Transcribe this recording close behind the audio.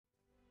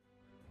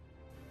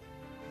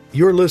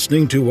You're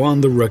listening to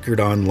On the Record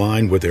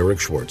Online with Eric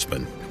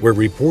Schwartzman, where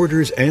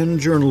reporters and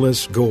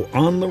journalists go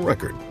on the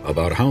record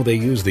about how they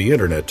use the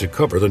internet to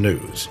cover the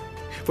news.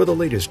 For the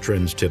latest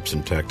trends, tips,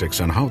 and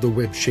tactics on how the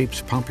web shapes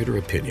popular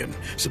opinion,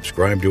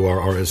 subscribe to our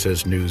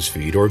RSS news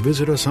feed or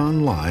visit us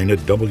online at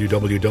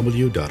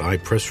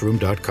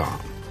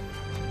www.ipressroom.com.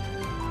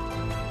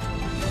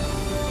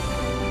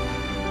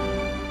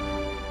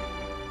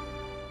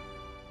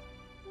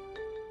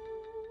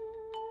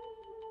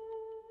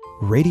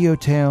 Radio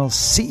Tales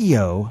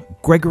CEO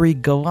Gregory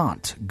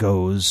Galant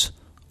goes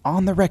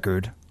on the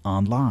record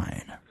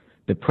online.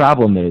 The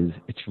problem is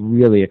it's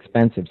really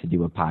expensive to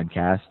do a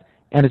podcast,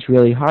 and it's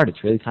really hard.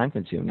 It's really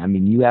time-consuming. I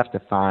mean, you have to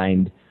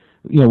find,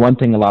 one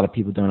thing a lot of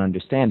people don't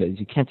understand is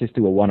you can't just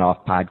do a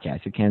one-off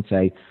podcast. You can't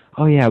say,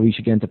 oh, yeah, we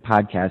should get into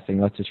podcasting.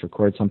 Let's just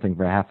record something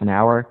for half an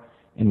hour,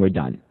 and we're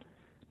done.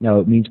 No,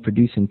 it means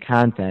producing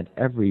content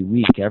every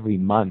week, every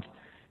month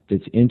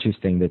that's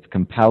interesting, that's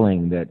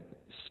compelling, that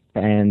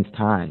spans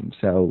time.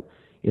 So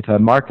if a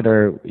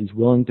marketer is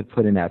willing to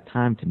put in that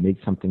time to make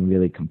something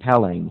really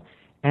compelling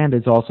and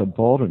is also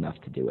bold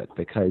enough to do it,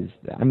 because,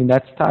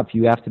 that's tough.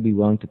 You have to be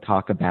willing to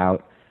talk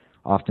about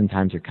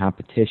oftentimes your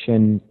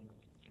competition,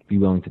 be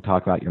willing to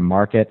talk about your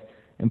market,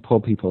 and pull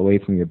people away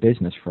from your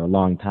business for a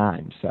long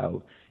time.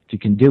 So if you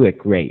can do it,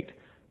 great.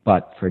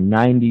 But for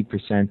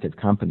 90% of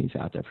companies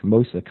out there, for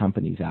most of the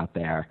companies out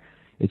there,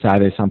 it's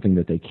either something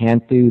that they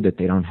can't do, that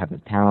they don't have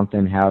the talent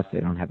in-house, they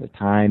don't have the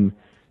time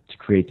to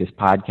create this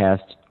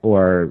podcast,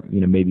 or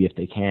maybe if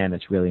they can,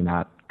 it's really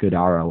not good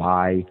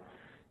ROI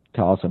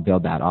to also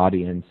build that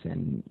audience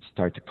and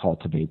start to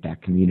cultivate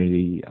that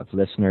community of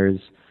listeners.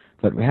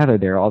 But rather,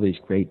 there are all these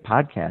great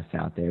podcasts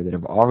out there that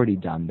have already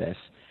done this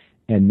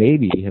and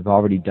maybe have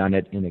already done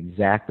it in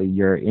exactly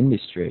your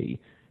industry.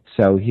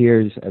 So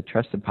here's a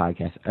trusted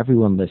podcast.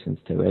 Everyone listens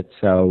to it.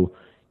 So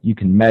you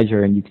can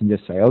measure and you can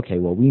just say, okay,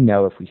 well, we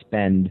know if we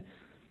spend,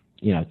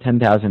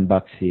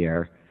 $10,000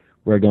 here,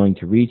 we're going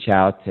to reach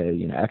out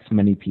to, X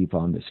many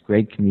people in this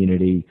great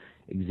community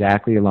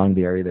exactly along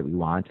the area that we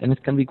want, and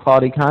it's going to be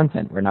quality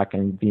content. We're not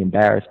going to be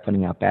embarrassed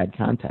putting out bad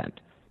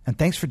content. And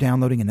thanks for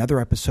downloading another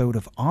episode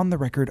of On the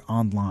Record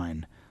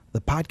Online,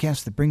 the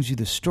podcast that brings you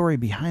the story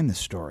behind the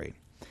story.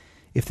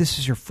 If this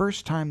is your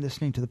first time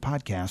listening to the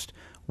podcast,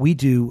 we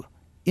do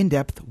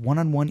in-depth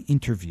one-on-one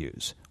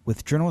interviews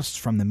with journalists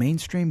from the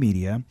mainstream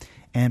media,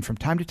 and from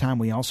time to time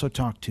we also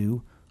talk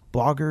to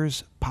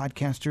bloggers,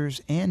 podcasters,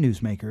 and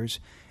newsmakers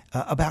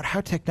about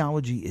how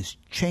technology is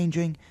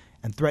changing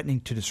and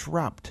threatening to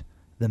disrupt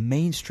the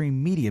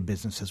mainstream media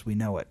business as we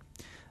know it.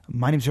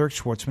 My name is Eric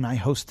Schwartzman. I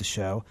host the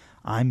show.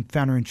 I'm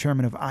founder and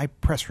chairman of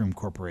iPressroom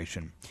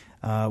Corporation.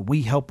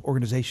 We help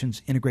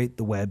organizations integrate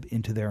the web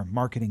into their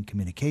marketing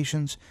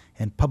communications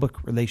and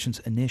public relations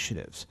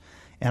initiatives.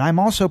 And I'm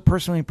also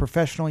personally and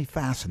professionally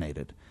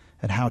fascinated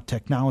at how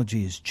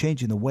technology is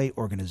changing the way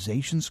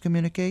organizations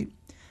communicate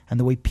and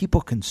the way people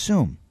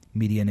consume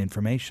media and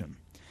information.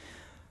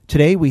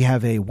 Today, we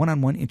have a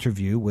one-on-one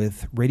interview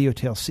with Radio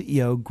Tales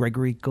CEO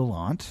Gregory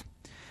Galant.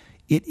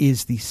 It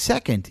is the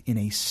second in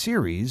a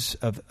series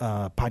of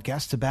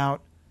podcasts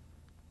about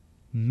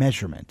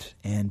measurement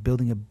and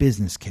building a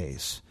business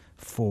case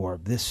for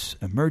this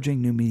emerging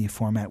new media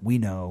format we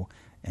know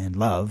and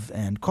love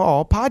and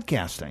call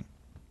podcasting.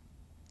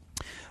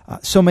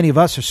 So many of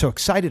us are so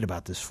excited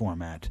about this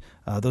format.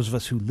 Those of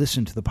us who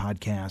listen to the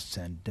podcasts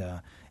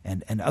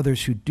and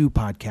others who do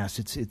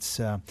podcasts, it's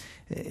a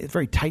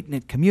very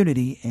tight-knit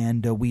community,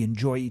 and we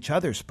enjoy each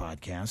other's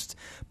podcasts.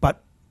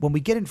 But when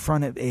we get in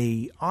front of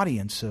a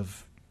audience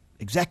of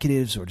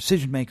executives or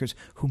decision makers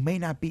who may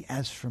not be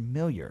as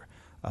familiar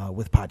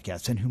with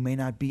podcasts and who may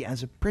not be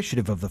as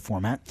appreciative of the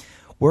format,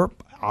 we're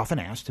often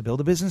asked to build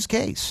a business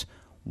case.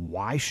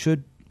 Why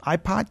should I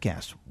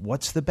podcast?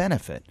 What's the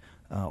benefit?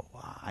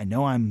 I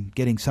know I'm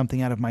getting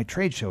something out of my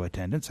trade show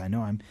attendance. I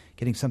know I'm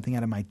getting something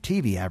out of my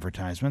TV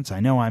advertisements.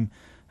 I know I'm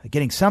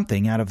getting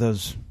something out of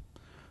those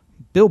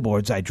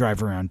billboards I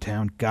drive around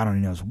town. God only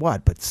knows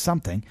what, but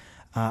something.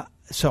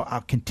 So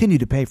I'll continue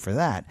to pay for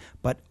that.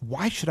 But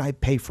why should I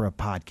pay for a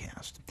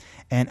podcast?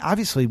 And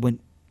obviously, when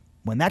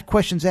that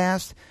question's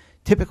asked,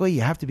 typically you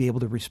have to be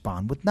able to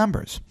respond with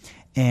numbers.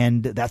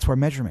 And that's where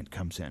measurement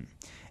comes in.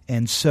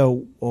 And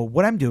so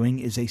what I'm doing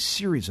is a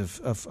series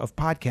of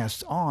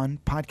podcasts on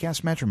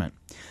podcast measurement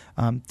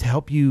to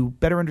help you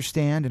better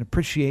understand and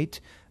appreciate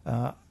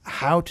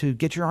how to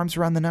get your arms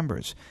around the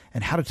numbers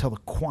and how to tell the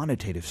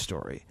quantitative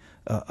story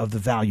of the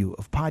value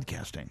of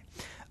podcasting.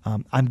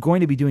 I'm going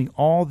to be doing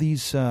all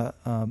these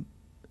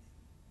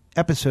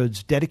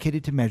episodes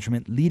dedicated to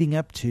measurement leading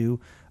up to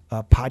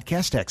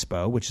Podcast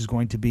Expo, which is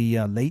going to be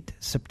late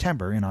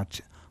September in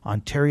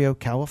Ontario,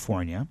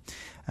 California.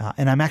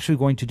 And I'm actually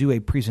going to do a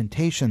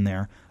presentation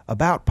there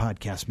about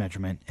podcast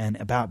measurement and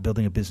about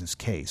building a business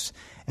case.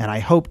 And I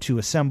hope to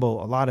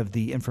assemble a lot of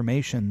the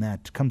information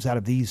that comes out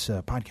of these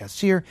podcasts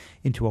here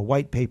into a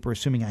white paper,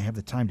 assuming I have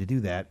the time to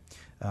do that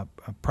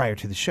prior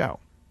to the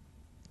show.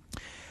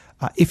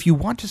 If you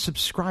want to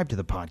subscribe to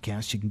the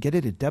podcast, you can get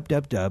it at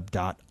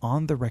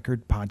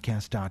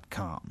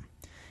www.ontherecordpodcast.com.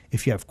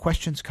 If you have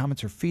questions,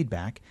 comments, or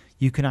feedback,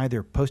 you can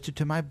either post it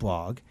to my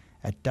blog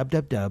at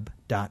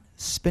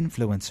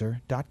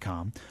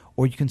www.spinfluencer.com,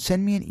 or you can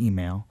send me an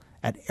email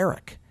at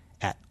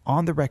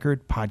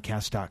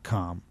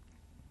eric@ontherecordpodcast.com.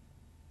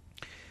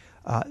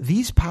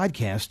 These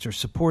podcasts are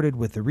supported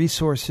with the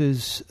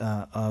resources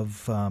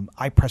of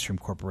iPressroom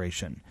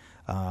Corporation,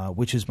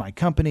 which is my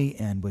company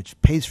and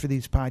which pays for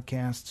these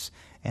podcasts.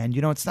 And,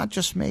 it's not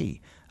just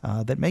me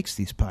that makes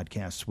these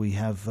podcasts. We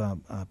have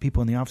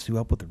people in the office who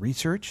help with the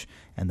research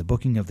and the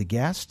booking of the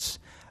guests.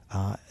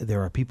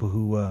 There are people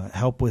who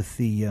help with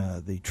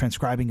the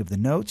transcribing of the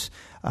notes.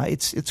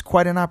 It's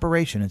quite an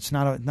operation. It's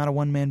not a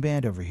one-man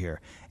band over here.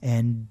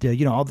 And,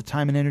 all the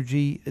time and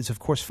energy is, of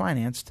course,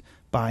 financed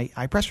by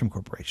iPressroom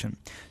Corporation.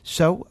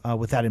 So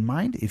with that in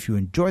mind, if you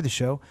enjoy the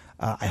show,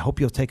 I hope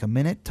you'll take a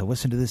minute to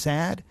listen to this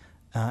ad.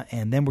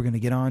 And then we're going to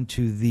get on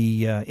to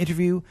the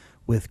interview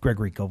with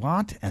Gregory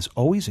Gallant. As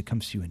always, it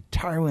comes to you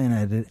entirely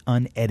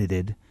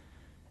unedited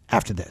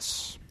after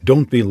this.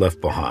 Don't be left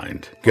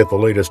behind. Get the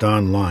latest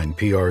online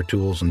PR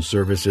tools and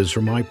services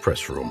from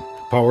iPressroom.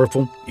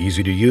 Powerful,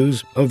 easy to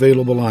use,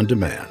 available on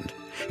demand.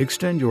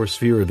 Extend your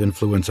sphere of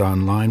influence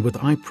online with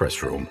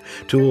iPressroom,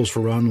 tools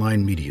for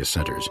online media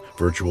centers,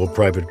 virtual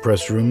private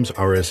press rooms,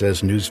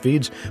 RSS news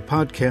feeds,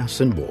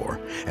 podcasts, and more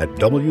at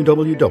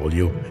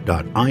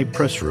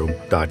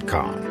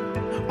www.ipressroom.com.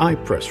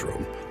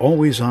 iPressroom,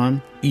 always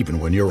on, even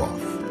when you're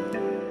off.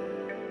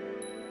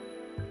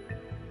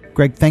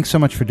 Greg, thanks so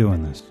much for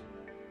doing this.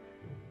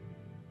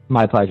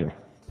 My pleasure.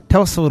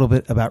 Tell us a little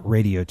bit about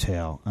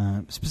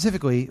RadioTail.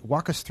 Specifically,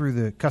 walk us through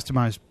the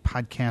customized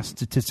podcast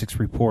statistics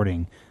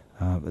reporting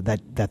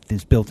that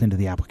is built into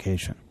the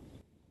application.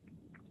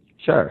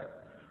 Sure.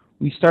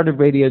 We started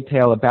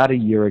RadioTail about a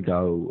year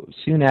ago.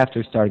 Soon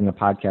after starting a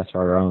podcast of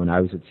our own,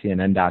 I was at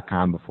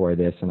CNN.com before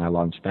this, and I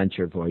launched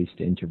Venture Voice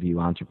to interview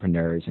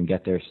entrepreneurs and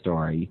get their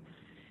story.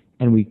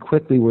 And we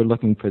quickly were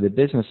looking for the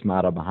business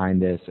model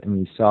behind this, and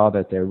we saw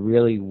that there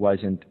really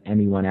wasn't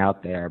anyone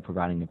out there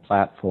providing a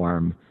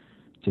platform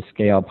to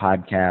scale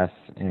podcasts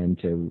and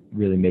to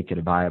really make it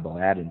a viable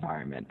ad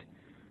environment.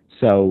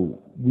 So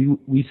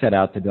we set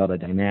out to build a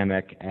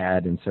dynamic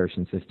ad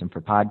insertion system for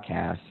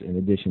podcasts in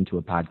addition to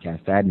a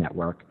podcast ad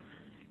network.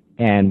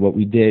 And what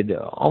we did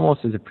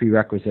almost as a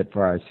prerequisite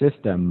for our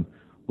system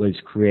was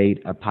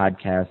create a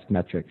podcast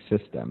metric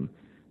system.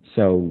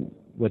 So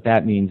what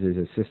that means is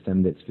a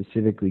system that's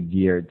specifically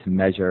geared to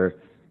measure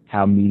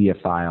how media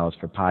files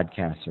for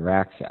podcasts are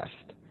accessed.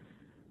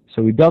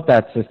 So we built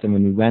that system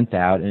and we went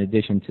out, in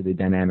addition to the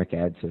dynamic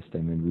ad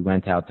system, and we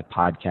went out to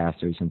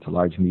podcasters and to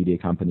large media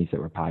companies that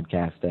were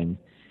podcasting.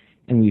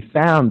 And we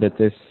found that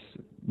this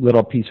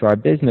little piece of our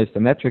business,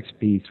 the metrics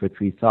piece, which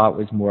we thought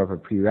was more of a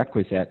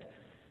prerequisite,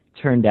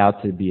 turned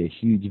out to be a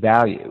huge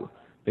value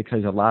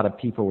because a lot of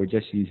people were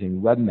just using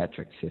web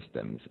metric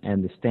systems.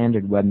 And the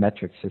standard web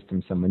metric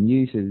system someone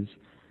uses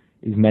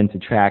is meant to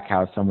track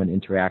how someone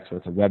interacts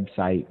with a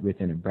website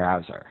within a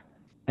browser.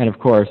 And of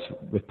course,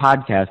 with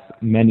podcasts,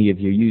 many of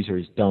your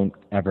users don't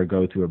ever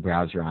go through a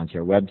browser onto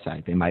your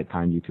website. They might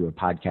find you through a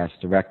podcast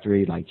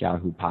directory like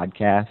Yahoo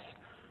Podcasts,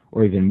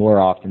 or even more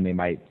often, they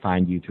might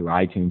find you through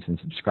iTunes and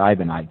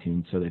subscribe in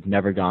iTunes, so they've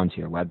never gone to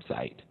your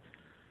website.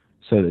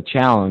 So the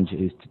challenge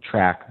is to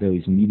track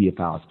those media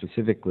files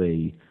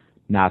specifically,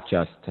 not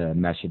just to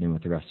mesh it in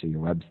with the rest of your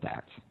web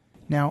stats.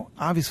 Now,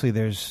 obviously,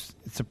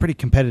 it's a pretty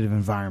competitive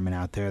environment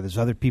out there. There's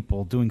other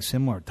people doing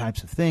similar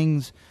types of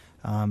things.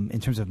 In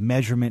terms of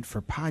measurement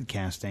for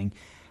podcasting,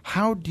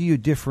 how do you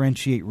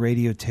differentiate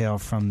RadioTail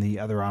from the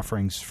other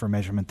offerings for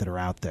measurement that are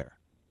out there?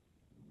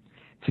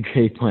 It's a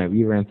great point.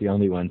 We weren't the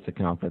only ones to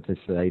come up with this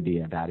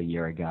idea about a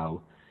year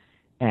ago.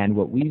 And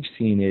what we've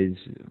seen is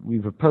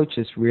we've approached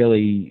this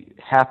really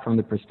half from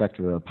the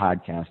perspective of a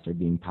podcaster,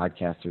 being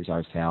podcasters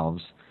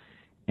ourselves,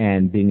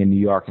 and being in New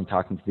York and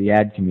talking to the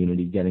ad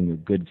community, getting a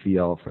good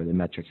feel for the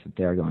metrics that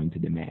they're going to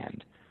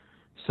demand.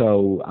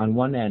 So on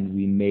one end,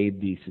 we made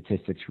these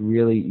statistics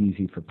really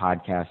easy for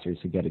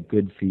podcasters to get a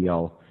good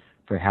feel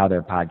for how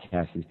their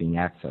podcast is being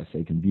accessed.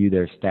 They can view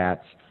their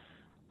stats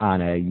on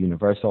a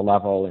universal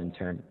level,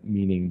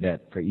 meaning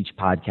that for each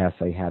podcast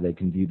they have, they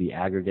can view the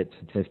aggregate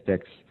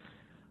statistics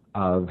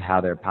of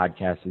how their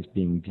podcast is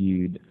being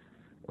viewed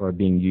or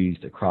being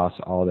used across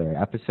all their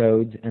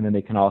episodes. And then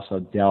they can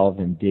also delve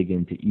and dig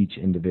into each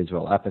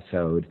individual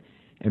episode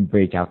and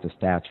break out the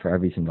stats for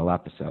every single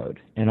episode.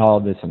 And all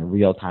of this in a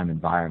real-time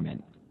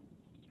environment.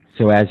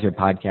 So as your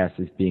podcast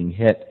is being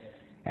hit,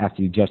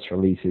 after you just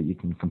release it, you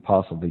can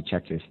compulsively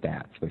check your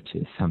stats, which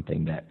is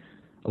something that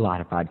a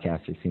lot of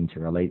podcasters seem to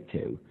relate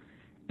to.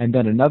 And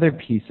then another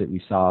piece that we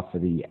saw for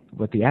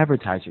what the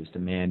advertisers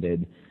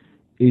demanded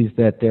is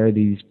that there are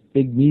these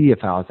big media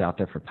files out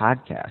there for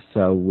podcasts.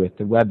 So with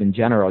the web in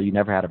general, you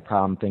never had a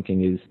problem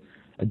thinking, is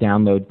a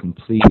download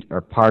complete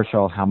or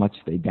partial, how much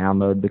they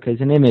download,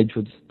 because an image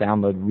would just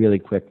download really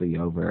quickly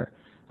over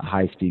a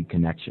high-speed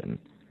connection.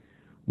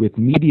 With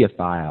media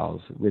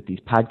files, with these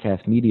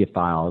podcast media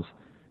files,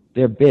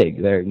 they're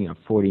big. They're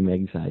 40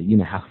 megs. You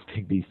know how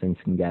big these things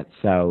can get.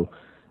 So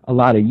a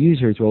lot of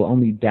users will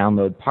only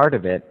download part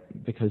of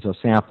it because they'll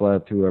sample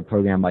it through a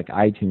program like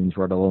iTunes,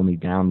 where they'll only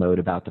download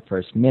about the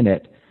first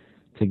minute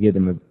to give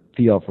them a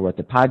feel for what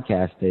the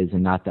podcast is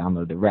and not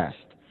download the rest.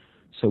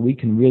 So we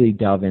can really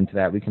delve into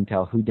that. We can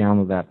tell who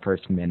downloaded that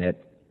first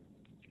minute,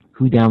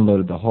 who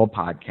downloaded the whole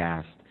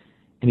podcast,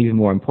 and even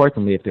more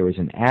importantly, if there was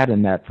an ad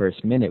in that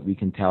first minute, we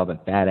can tell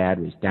that that ad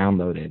was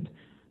downloaded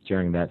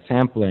during that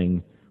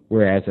sampling,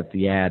 whereas if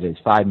the ad is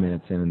 5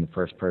 minutes in and the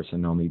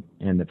person only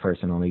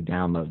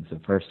downloads the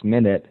first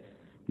minute,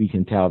 we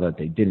can tell that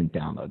they didn't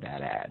download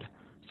that ad.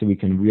 So we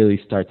can really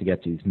start to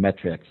get these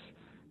metrics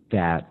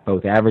that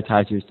both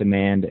advertisers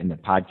demand and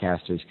that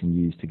podcasters can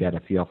use to get a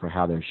feel for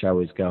how their show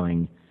is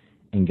going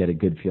and get a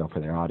good feel for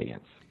their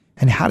audience.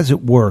 And how does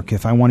it work?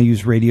 If I want to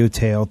use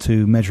RadioTail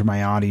to measure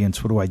my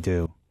audience, what do I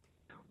do?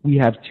 We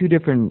have two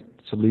different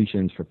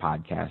solutions for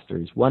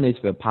podcasters. One is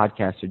if a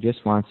podcaster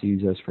just wants to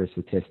use us for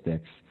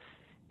statistics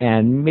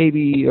and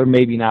maybe or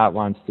maybe not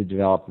wants to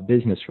develop a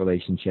business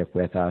relationship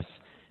with us,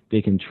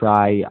 they can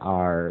try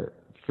our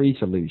free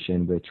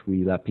solution, which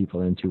we let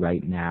people into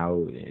right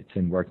now. It's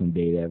in working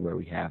beta where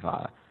we have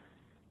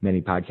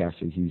many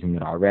podcasters using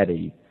it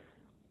already.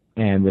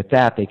 And with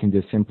that, they can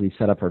just simply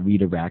set up a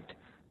redirect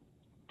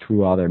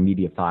through all their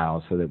media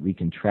files so that we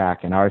can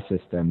track in our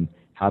system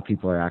how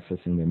people are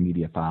accessing their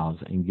media files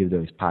and give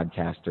those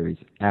podcasters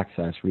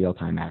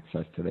real-time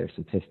access to their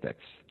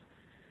statistics.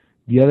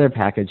 The other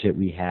package that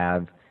we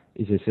have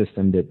is a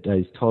system that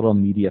does total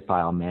media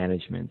file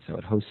management. So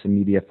it hosts a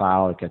media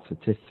file, it gets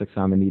statistics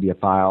on the media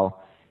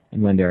file,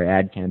 and when there are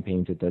ad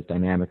campaigns, it does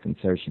dynamic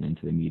insertion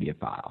into the media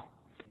file.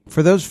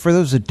 For those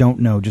that don't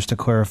know, just to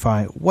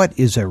clarify, what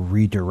is a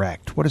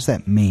redirect? What does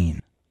that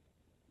mean?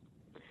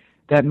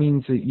 That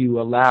means that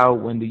you allow,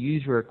 when the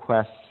user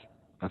requests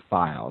a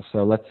file,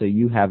 so let's say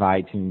you have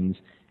iTunes,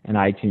 and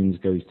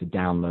iTunes goes to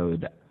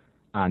download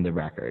On the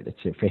Record. It's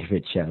your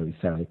favorite show,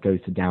 so it goes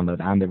to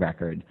download On the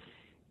Record.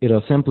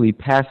 It'll simply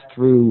pass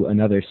through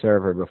another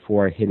server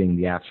before hitting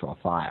the actual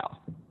file.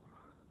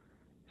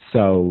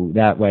 So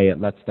that way it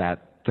lets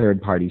that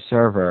third-party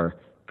server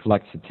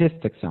collect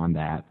statistics on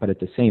that, but at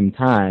the same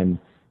time,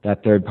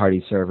 that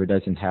third-party server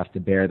doesn't have to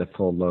bear the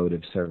full load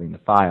of serving the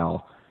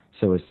file,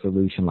 so a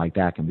solution like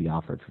that can be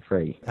offered for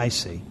free. I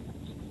see.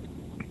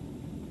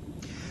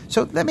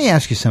 So let me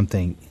ask you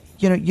something.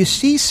 You know, you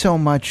see so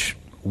much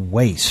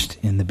waste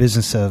in the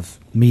business of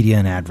media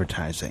and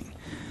advertising.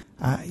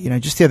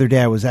 Just the other day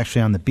I was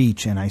actually on the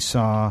beach and I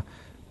saw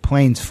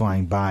planes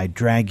flying by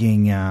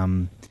dragging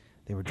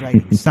they were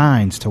dragging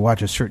signs to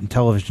watch a certain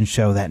television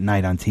show that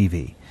night on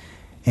TV.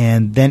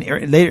 And then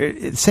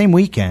later, same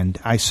weekend,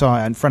 I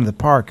saw in front of the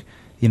park,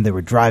 they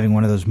were driving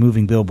one of those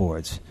moving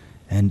billboards.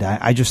 And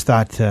I just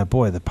thought,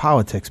 boy, the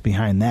politics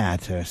behind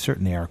that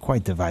certainly are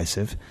quite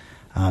divisive.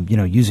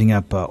 Using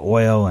up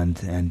oil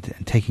and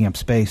taking up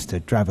space to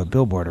drive a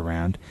billboard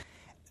around.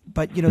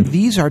 But,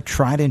 these are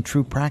tried and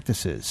true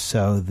practices,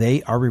 so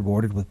they are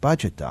rewarded with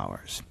budget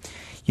dollars.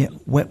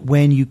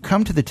 When you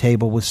come to the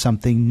table with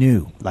something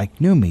new, like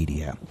new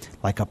media,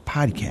 like a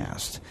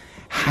podcast,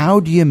 how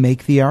do you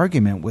make the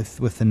argument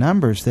with the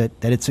numbers that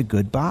it's a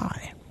good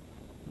buy?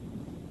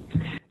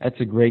 That's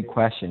a great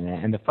question.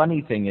 And the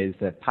funny thing is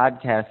that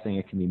podcasting,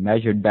 it can be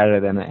measured better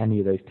than any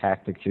of those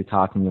tactics you're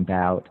talking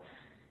about.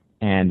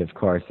 And, of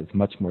course, it's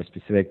much more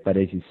specific. But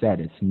as you said,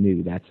 it's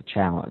new. That's a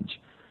challenge.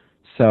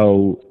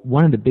 So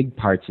one of the big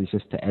parts is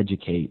just to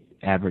educate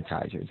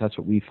advertisers. That's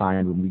what we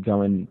find when we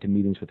go into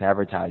meetings with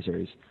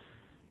advertisers.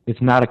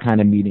 It's not a kind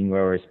of meeting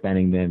where we're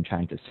spending them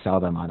trying to sell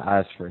them on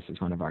us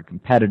versus one of our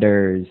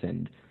competitors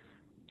and,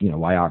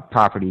 why our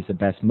property is the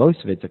best.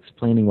 Most of it's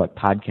explaining what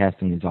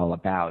podcasting is all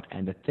about.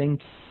 And the thing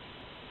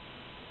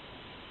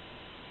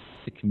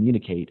to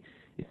communicate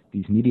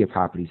these media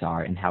properties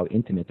are and how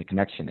intimate the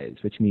connection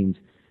is, which means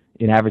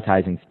in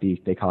advertising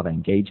speak, they call it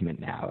engagement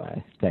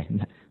now. But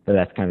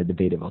that's kind of a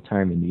debatable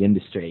term in the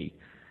industry.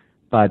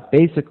 But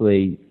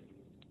basically,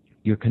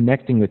 you're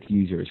connecting with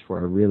users for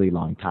a really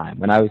long time.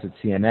 When I was at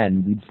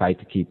CNN, we'd fight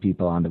to keep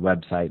people on the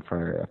website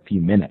for a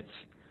few minutes.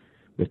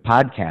 With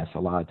podcasts, a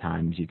lot of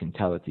times you can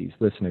tell that these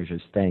listeners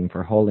are staying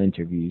for whole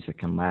interviews that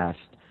can last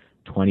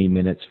 20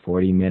 minutes,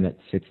 40 minutes,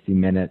 60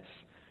 minutes.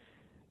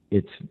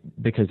 It's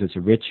because it's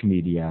a rich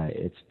media,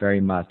 it's very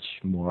much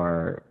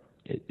more,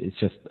 it's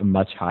just a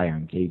much higher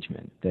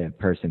engagement. The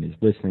person is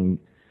listening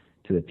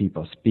to the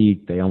people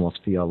speak. They almost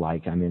feel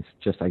like, it's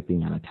just like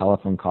being on a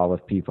telephone call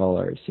with people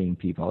or seeing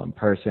people in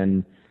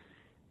person.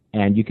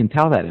 And you can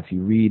tell that if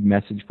you read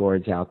message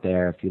boards out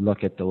there, if you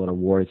look at the little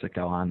wars that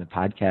go on in the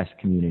podcast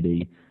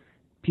community,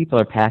 people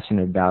are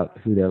passionate about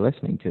who they're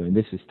listening to, and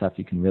this is stuff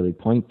you can really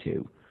point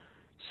to.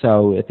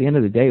 So at the end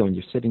of the day, when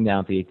you're sitting down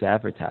with these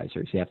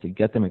advertisers, you have to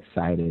get them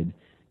excited.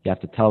 You have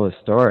to tell the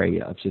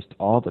story of just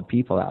all the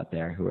people out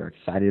there who are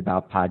excited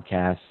about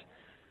podcasts,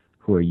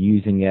 who are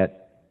using it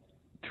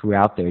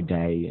throughout their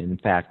day. And in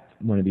fact,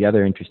 one of the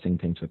other interesting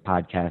things with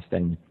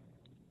podcasting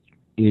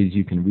is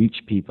you can reach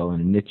people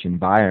in a niche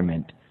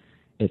environment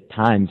at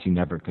times you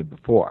never could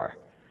before.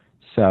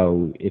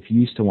 So if you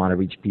used to want to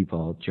reach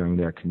people during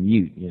their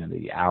commute,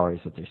 the hours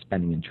that they're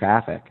spending in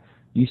traffic,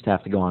 you used to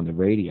have to go on the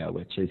radio,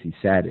 which, as he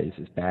said, is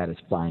as bad as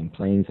flying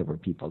planes over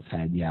people's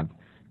head. You have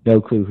no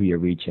clue who you're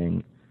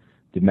reaching.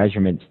 The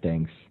measurement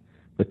stinks.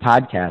 With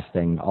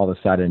podcasting, all of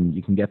a sudden,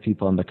 you can get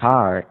people in the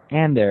car,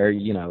 and they're,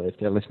 if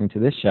they're listening to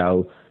this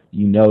show,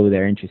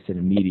 they're interested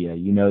in media.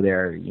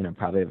 They're,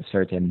 probably have a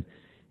certain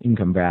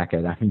income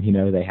bracket. I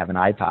mean, they have an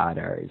iPod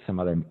or some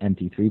other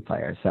MP3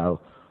 player. So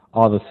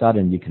all of a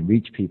sudden, you can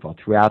reach people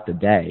throughout the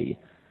day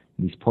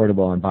in these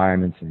portable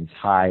environments and these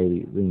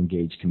highly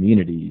engaged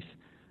communities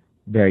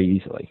very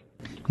easily.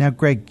 Now,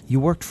 Greg, you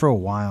worked for a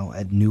while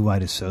at New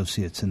Light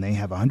Associates, and they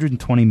have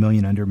 $120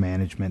 million under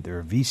management. They're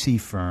a VC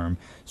firm,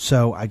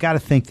 so I got to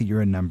think that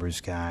you're a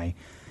numbers guy.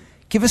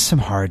 Give us some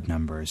hard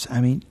numbers.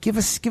 I mean, give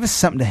us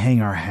something to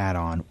hang our hat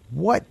on.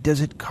 What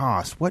does it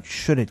cost? What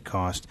should it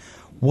cost?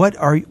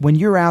 When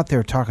you're out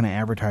there talking to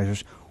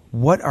advertisers,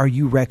 what are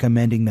you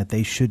recommending that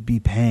they should be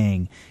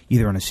paying,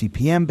 either on a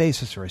CPM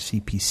basis or a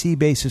CPC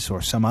basis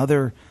or some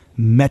other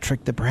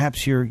metric that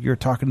perhaps you're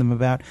talking to them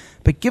about?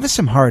 But give us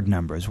some hard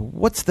numbers.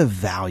 What's the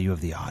value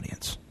of the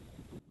audience?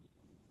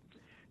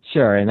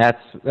 Sure, and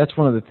that's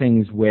one of the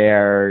things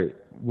where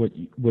what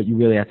you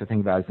really have to think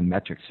about is the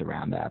metrics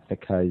around that,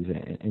 because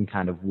and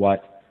kind of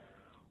what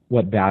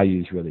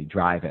values really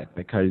drive it,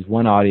 because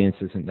one audience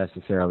isn't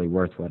necessarily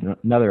worth what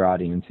another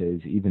audience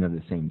is, even of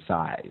the same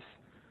size.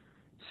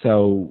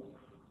 So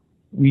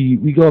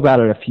we go about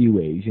it a few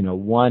ways.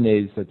 One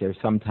is that there's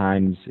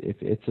sometimes, if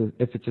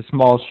it's a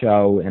small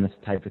show and it's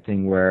the type of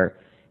thing where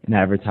an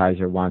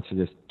advertiser wants to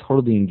just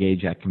totally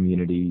engage that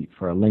community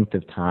for a length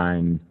of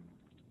time,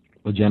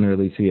 we'll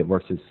generally see it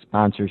works as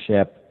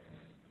sponsorship.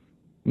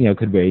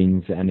 Could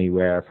range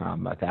anywhere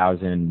from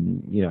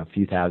 1,000, a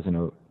few thousand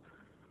a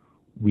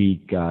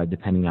week,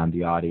 depending on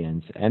the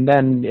audience. And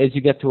then as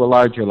you get to a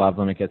larger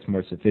level and it gets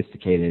more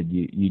sophisticated,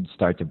 you'd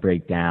start to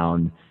break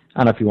down, I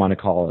don't know if you want to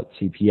call it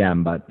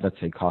CPM, but let's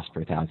say cost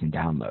per 1,000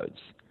 downloads.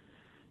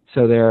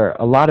 So there are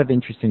a lot of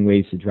interesting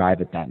ways to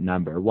drive at that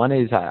number. One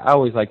is I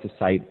always like to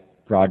cite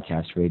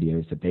broadcast radio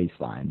as the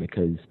baseline,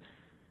 because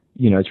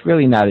it's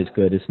really not as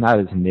good. It's not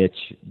as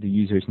niche. The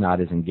user's not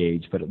as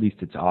engaged, but at least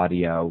it's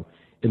audio.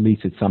 At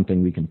least it's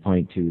something we can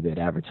point to that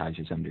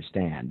advertisers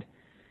understand.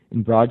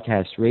 In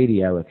broadcast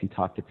radio, if you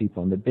talk to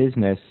people in the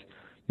business,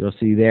 you'll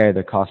see there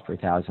the cost per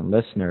 1,000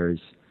 listeners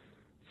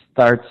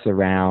starts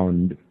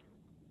around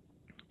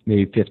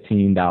maybe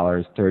 $15,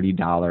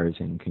 $30,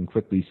 and can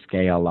quickly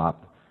scale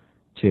up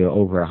to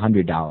over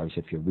 $100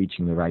 if you're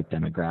reaching the right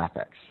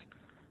demographics.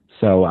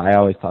 So I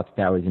always thought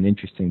that was an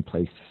interesting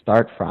place to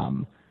start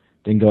from.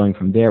 Then going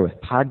from there with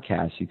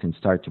podcasts, you can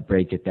start to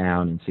break it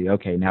down and see,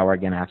 okay, now we're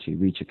going to actually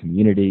reach a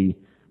community.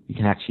 We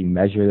can actually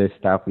measure this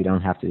stuff. We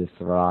don't have to just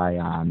rely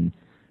on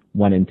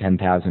 1 in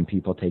 10,000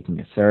 people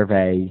taking a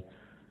survey.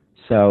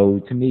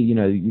 So to me,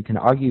 you can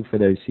argue for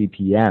those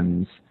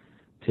CPMs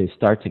to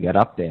start to get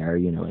up there,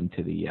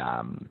 into the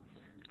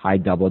high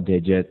double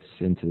digits,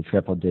 into the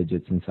triple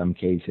digits in some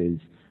cases,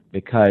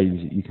 because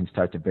you can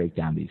start to break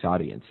down these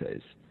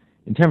audiences.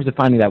 In terms of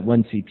finding that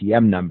one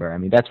CPM number, I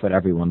mean, that's what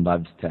everyone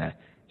loves to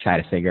try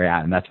to figure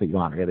out, and that's what you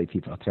want really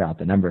people to throw out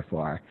the number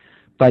for.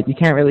 But you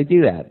can't really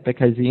do that,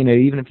 because,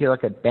 even if you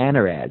look at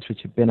banner ads,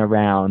 which have been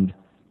around,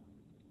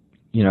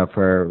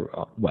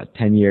 for,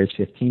 10 years,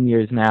 15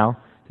 years now,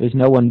 there's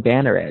no one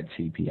banner ad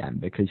CPM,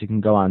 because you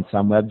can go on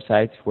some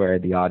websites where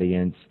the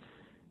audience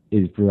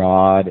is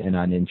broad and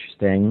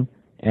uninteresting,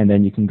 and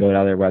then you can go to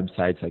other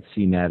websites like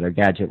CNET or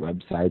gadget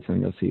websites,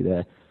 and you'll see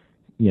the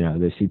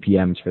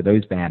CPMs for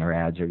those banner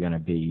ads are going to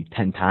be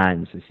 10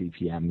 times the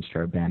CPMs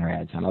for banner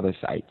ads on other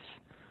sites.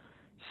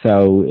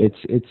 So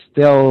it's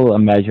still a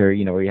measure,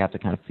 where you have to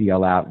kind of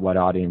feel out what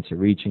audience you're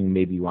reaching.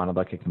 Maybe you want to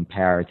look at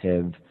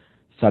comparative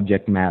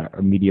subject matter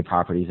or media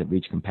properties that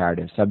reach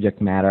comparative subject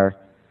matter.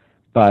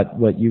 But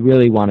what you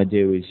really want to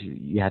do is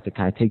you have to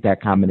kind of take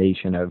that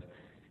combination of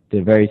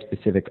the very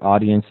specific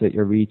audience that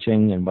you're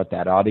reaching and what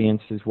that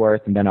audience is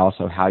worth, and then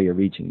also how you're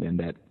reaching them,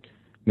 that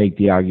make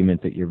the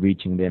argument that you're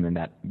reaching them in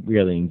that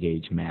really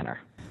engaged manner.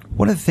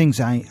 One of the things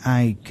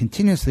I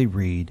continuously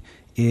read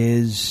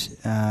is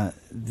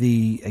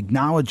the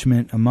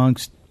acknowledgement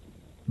amongst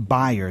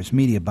buyers,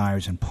 media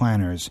buyers and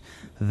planners,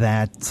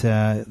 that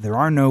there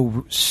are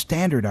no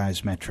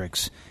standardized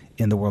metrics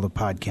in the world of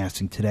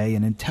podcasting today,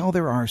 and until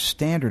there are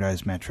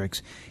standardized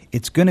metrics,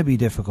 it's going to be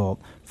difficult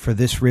for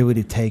this really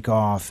to take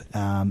off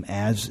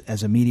as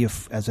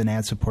an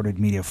ad-supported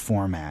media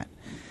format.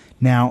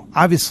 Now,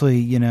 obviously,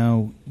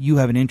 you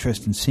have an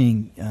interest in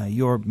seeing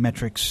your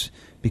metrics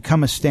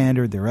become a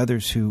standard. There are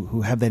others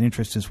who have that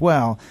interest as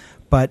well,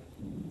 but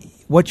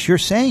what you're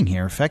saying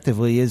here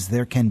effectively is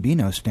there can be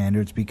no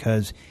standards,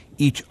 because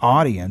each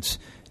audience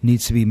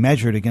needs to be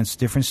measured against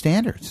different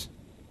standards.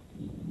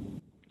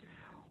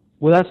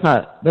 Well, that's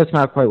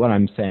not quite what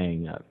I'm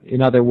saying.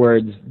 In other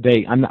words,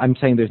 I'm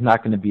saying there's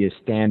not going to be a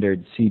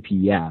standard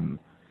CPM,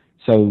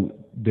 so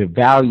the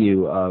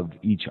value of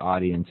each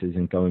audience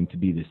isn't going to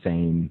be the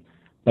same,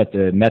 but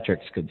the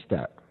metrics could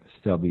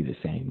still be the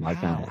same. Like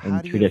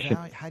how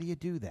do you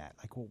do that?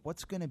 Like, well,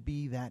 what's going to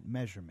be that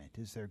measurement?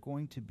 Is there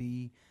going to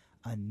be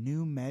a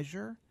new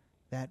measure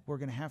that we're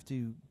going to have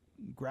to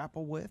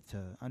grapple with to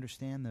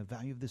understand the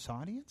value of this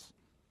audience?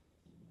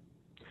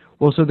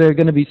 Well, so there are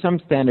going to be some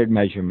standard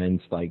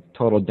measurements like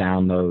total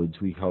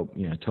downloads. We hope,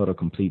 total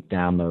complete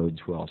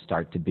downloads will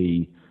start to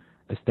be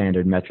a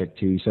standard metric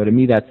too. So to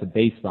me, that's the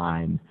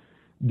baseline.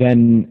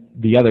 Then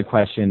the other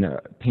question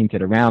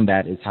painted around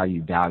that is how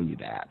you value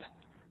that.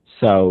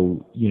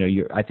 So,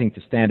 I think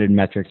the standard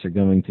metrics are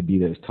going to be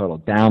those total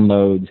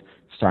downloads,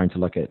 starting to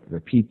look at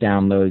repeat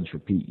downloads,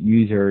 repeat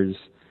users,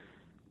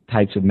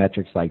 types of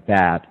metrics like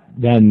that.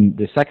 Then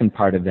the second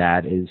part of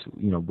that is,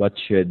 what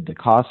should the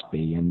cost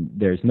be? And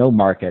there's no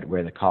market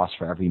where the cost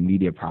for every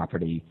media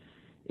property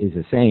is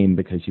the same,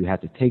 because you have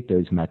to take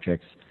those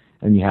metrics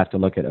and you have to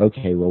look at,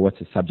 okay, well, what's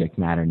the subject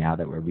matter now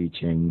that we're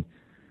reaching?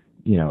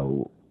 Who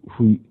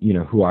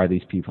are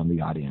these people in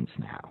the audience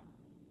now?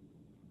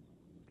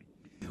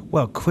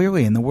 Well,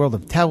 clearly, in the world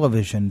of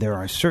television, there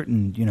are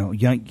certain,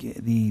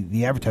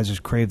 the advertisers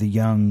crave the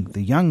young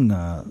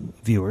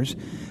viewers,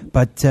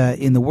 but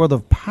in the world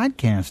of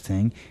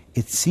podcasting,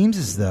 it seems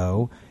as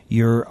though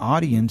your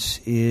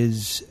audience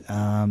is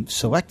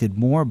selected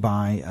more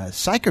by a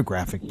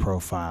psychographic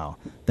profile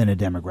than a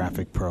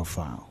demographic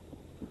profile.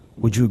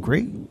 Would you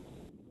agree?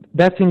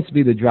 That seems to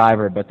be the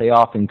driver, but they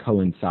often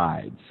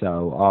coincide.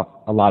 So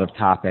a lot of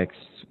topics,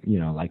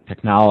 like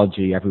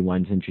technology,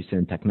 everyone's interested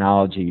in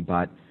technology,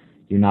 but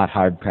you're not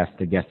hard-pressed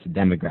to guess the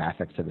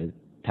demographics of a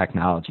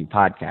technology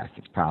podcast.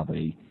 It's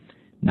probably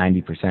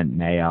 90%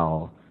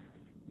 male,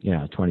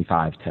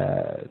 25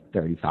 to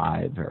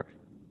 35, or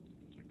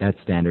that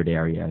standard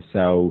area.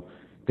 So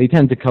they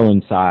tend to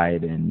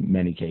coincide in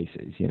many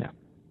cases,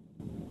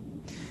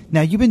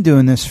 Now, you've been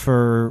doing this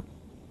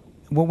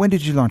when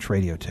did you launch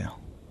Radio Tale?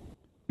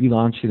 We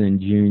launched it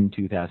in June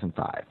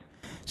 2005.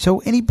 So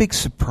any big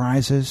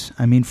surprises?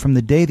 I mean, from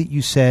the day that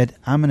you said,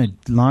 I'm going to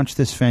launch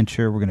this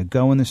venture, we're going to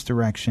go in this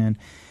direction,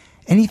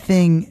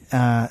 anything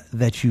that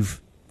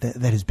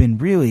has been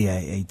really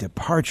a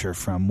departure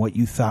from what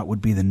you thought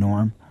would be the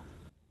norm?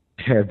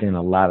 There have been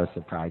a lot of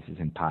surprises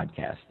in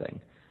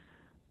podcasting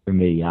for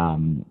me.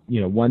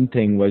 One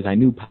thing was I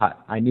knew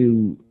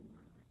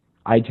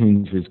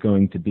iTunes was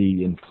going to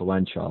be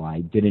influential.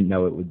 I didn't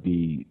know it would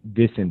be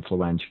this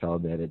influential,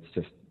 that it's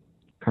just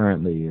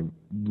currently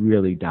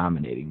really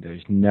dominating.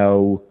 There's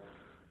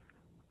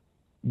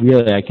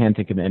I can't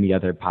think of any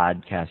other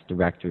podcast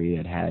directory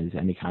that has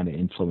any kind of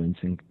influence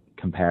in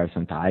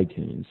comparison to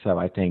iTunes. So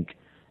I think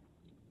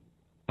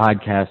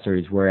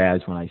podcasters,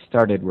 whereas when I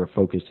started were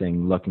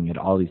looking at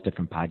all these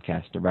different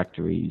podcast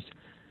directories,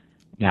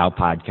 now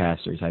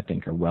podcasters, I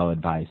think, are well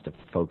advised to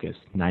focus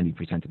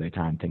 90% of their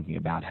time thinking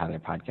about how their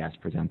podcast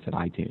presents at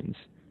iTunes.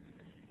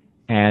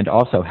 And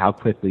also how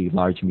quickly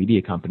large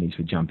media companies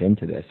would jump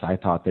into this. I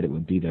thought that it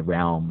would be the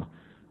realm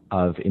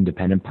of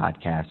independent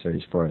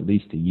podcasters for at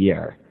least a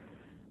year,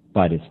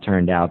 but it's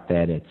turned out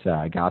that it's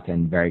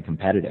gotten very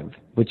competitive,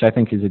 which I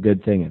think is a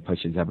good thing. It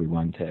pushes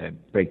everyone to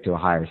break to a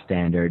higher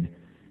standard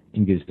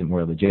and gives them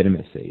more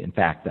legitimacy. In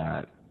fact,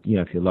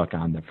 if you look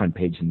on the front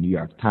page of the New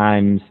York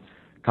Times,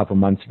 a couple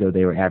months ago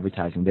they were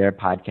advertising their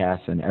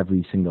podcasts, and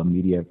every single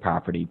media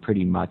property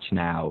pretty much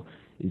now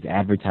is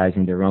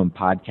advertising their own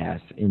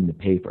podcasts in the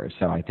paper.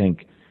 So I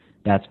think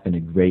that's been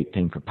a great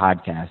thing for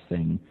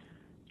podcasting,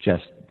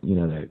 just,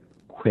 the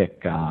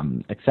quick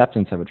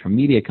acceptance of it from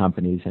media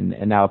companies, and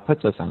now it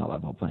puts us on a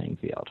level playing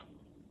field.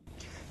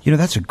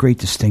 That's a great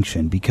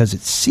distinction, because it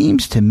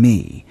seems to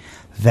me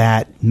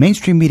that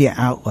mainstream media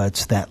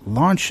outlets that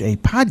launch a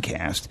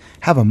podcast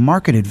have a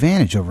market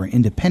advantage over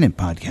independent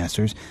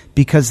podcasters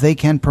because they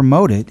can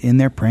promote it in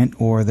their print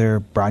or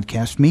their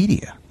broadcast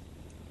media.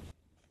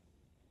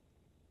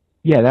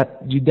 Yeah,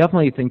 you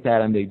definitely think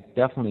that, and they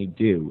definitely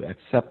do,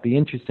 except the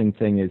interesting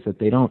thing is that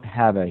they don't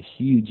have a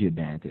huge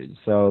advantage.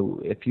 So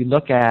if you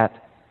look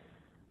at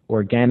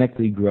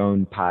organically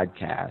grown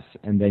podcasts,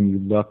 and then you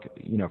look,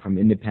 from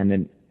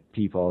independent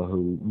people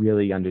who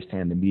really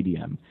understand the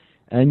medium,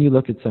 and you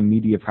look at some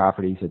media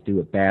properties that do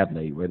it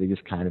badly, where they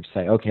just kind of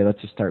say, okay,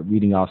 let's just start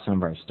reading off some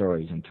of our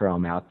stories and throw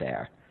them out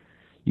there.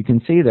 You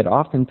can see that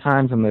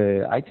oftentimes on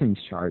the iTunes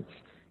charts,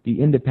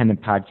 the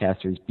independent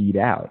podcasters beat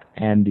out,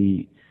 and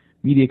the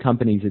media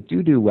companies that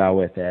do well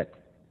with it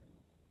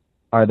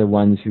are the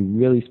ones who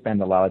really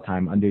spend a lot of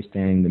time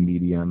understanding the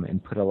medium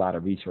and put a lot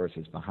of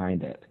resources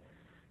behind it.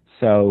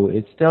 So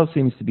it still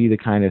seems to be the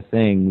kind of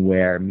thing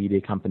where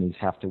media companies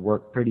have to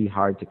work pretty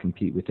hard to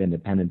compete with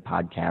independent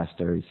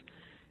podcasters.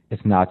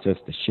 It's not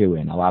just a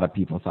shoo-in. A lot of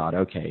people thought,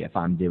 okay, if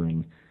I'm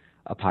doing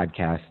a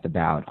podcast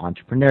about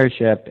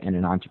entrepreneurship and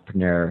an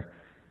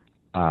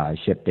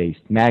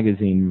entrepreneurship-based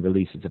magazine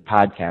releases a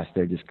podcast,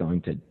 they're just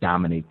going to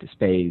dominate the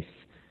space,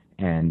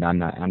 and I'm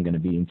going to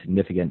be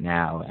insignificant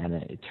now. And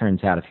it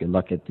turns out, if you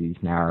look at these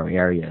narrow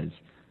areas,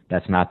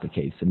 that's not the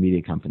case. The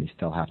media companies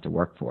still have to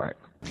work for it.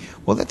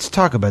 Well, let's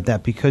talk about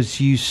that, because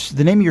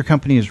the name of your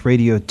company is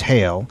Radio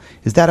Tale.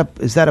 Is that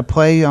a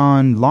play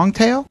on long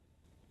tail?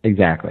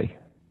 Exactly.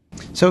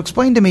 So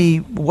explain to me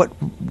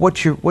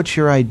what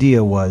your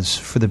idea was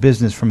for the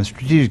business from a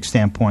strategic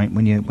standpoint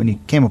when you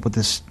came up with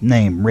this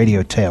name,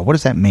 Radio Tail. What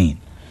does that mean?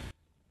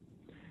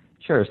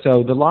 Sure.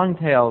 So the long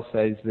tail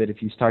says that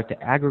if you start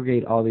to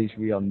aggregate all these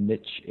real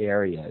niche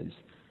areas,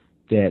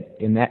 that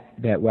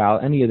while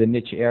any of the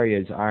niche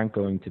areas aren't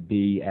going to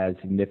be as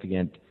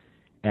significant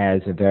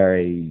as a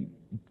very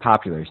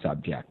popular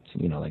subject,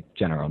 like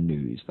general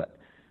news, but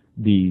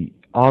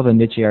all the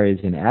niche areas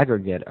in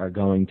aggregate are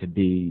going to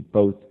be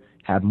both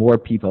have more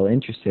people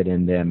interested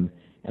in them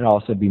and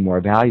also be more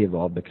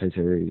valuable because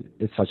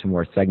it's such a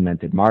more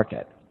segmented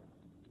market.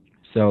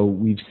 So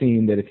we've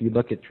seen that if you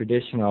look at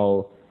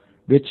traditional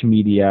rich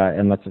media,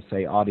 and let's just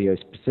say audio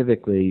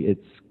specifically,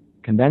 it's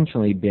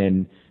conventionally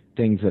been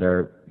things that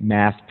are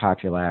mass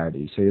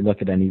popularity. So you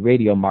look at any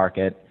radio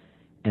market,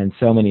 and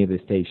so many of the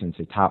stations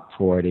are top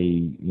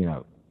 40,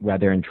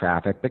 weather and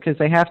traffic, because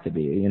they have to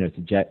be. It's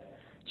a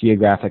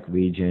geographic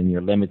region.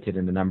 You're limited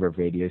in the number of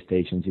radio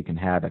stations you can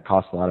have. It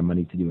costs a lot of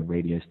money to do a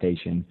radio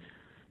station.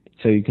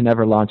 So you can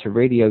never launch a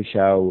radio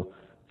show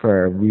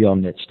for a real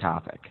niche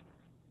topic.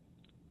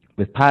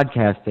 With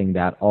podcasting,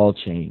 that all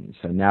changed.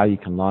 So now you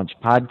can launch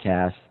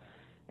podcasts,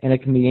 and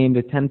it can be aimed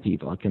at 10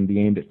 people. It can be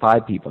aimed at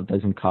 5 people. It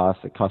doesn't cost.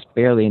 It costs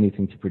barely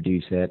anything to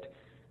produce it,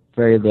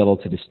 very little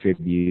to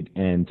distribute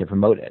and to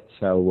promote it.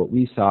 So what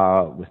we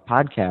saw with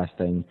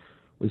podcasting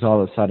was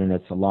all of a sudden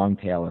it's a long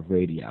tail of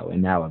radio,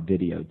 and now a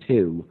video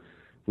too,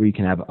 where you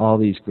can have all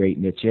these great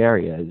niche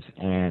areas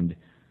and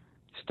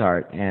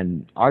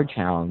our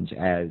challenge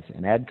as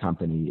an ad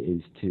company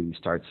is to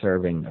start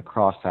serving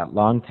across that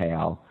long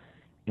tail,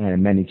 and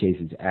in many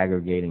cases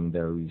aggregating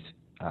those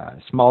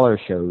smaller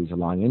shows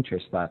along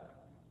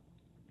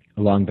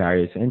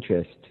various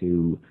interests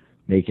to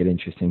make it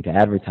interesting to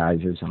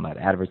advertisers and let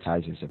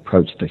advertisers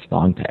approach this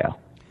long tail.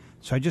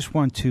 So I just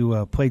want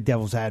to play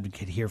devil's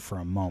advocate here for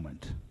a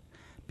moment,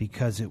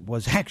 because it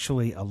was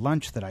actually a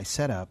lunch that I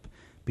set up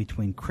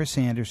between Chris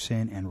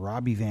Anderson and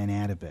Robbie Van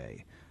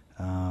Atabey,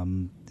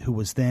 who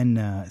was then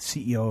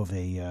CEO of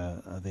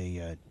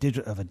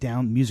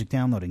a music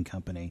downloading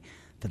company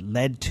that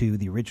led to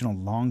the original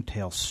long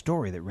tail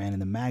story that ran in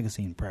the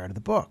magazine prior to the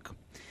book.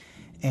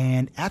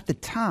 And at the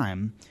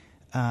time,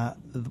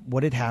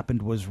 what had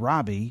happened was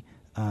Robbie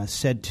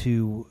said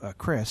to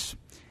Chris,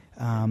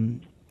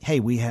 hey,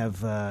 we have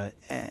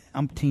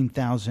umpteen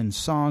thousand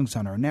songs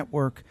on our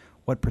network.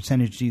 What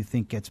percentage do you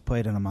think gets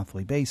played on a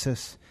monthly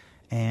basis?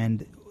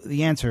 And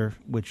the answer,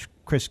 which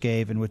Chris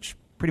gave and which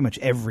pretty much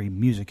every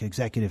music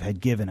executive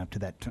had given up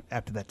to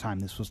after that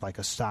time, this was like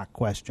a stock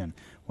question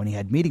when he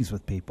had meetings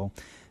with people,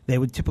 they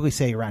would typically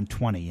say around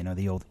 20,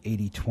 the old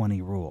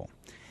 80-20 rule.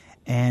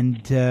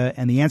 And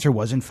the answer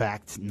was, in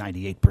fact,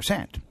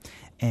 98%.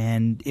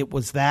 And it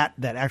was that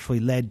actually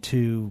led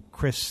to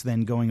Chris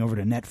then going over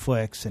to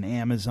Netflix and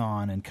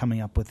Amazon and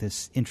coming up with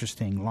this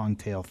interesting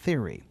long-tail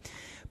theory.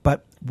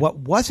 But what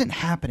wasn't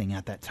happening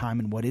at that time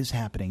and what is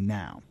happening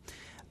now,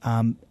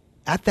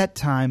 at that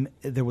time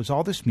there was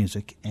all this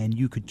music and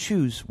you could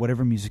choose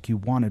whatever music you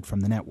wanted from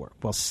the network.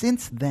 Well,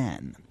 since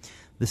then,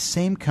 the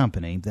same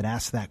company that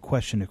asked that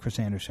question to Chris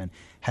Anderson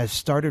has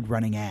started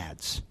running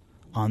ads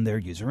on their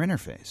user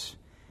interface.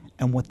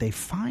 And what they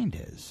find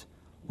is,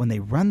 when they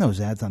run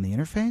those ads on the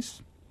interface,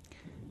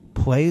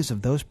 plays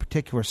of those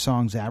particular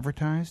songs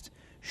advertised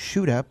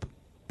shoot up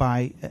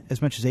by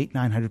as much as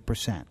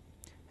 800-900%.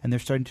 And they're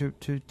starting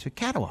to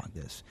catalog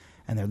this.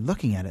 And they're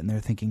looking at it and they're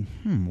thinking,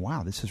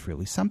 wow, this is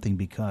really something,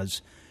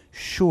 because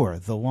sure,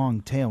 the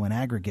long tail in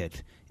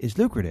aggregate is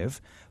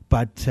lucrative,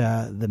 but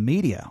the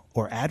media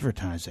or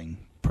advertising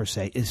per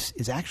se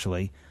is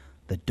actually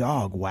the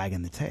dog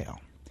wagging the tail.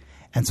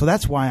 And so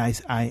that's why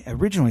I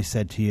originally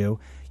said to you,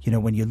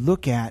 when you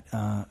look at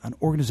an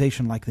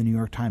organization like the New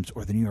York Times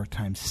or the New York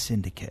Times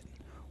Syndicate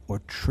or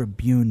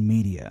Tribune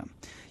Media,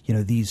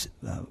 these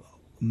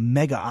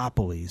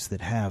megaopolies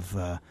that have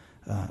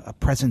a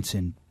presence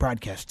in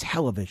broadcast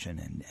television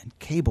and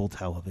cable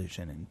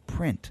television and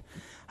print.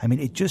 I mean,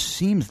 it just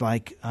seems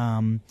like,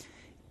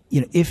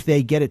 if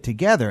they get it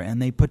together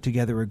and they put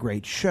together a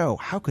great show,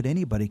 how could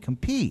anybody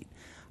compete?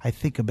 I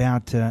think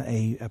about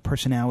a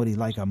personality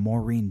like a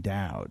Maureen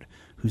Dowd,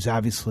 who's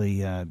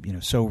obviously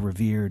so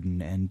revered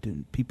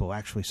and people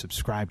actually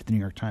subscribe to the New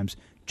York Times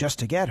just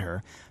to get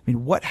her. I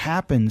mean, what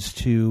happens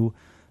to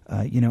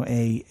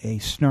a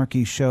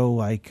snarky show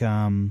like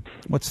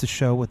what's the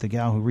show with the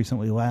gal who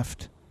recently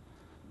left?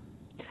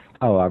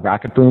 Oh,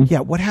 Rocket Boom? Yeah,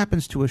 what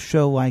happens to a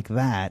show like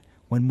that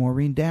when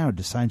Maureen Dowd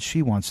decides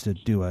she wants to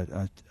do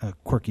a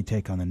quirky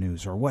take on the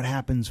news? Or what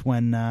happens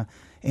when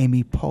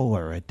Amy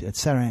Poehler at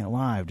Saturday Night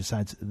Live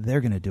decides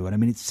they're going to do it? I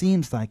mean, it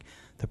seems like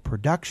the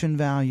production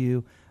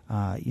value,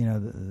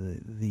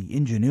 the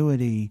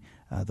ingenuity,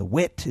 the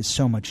wit is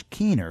so much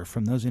keener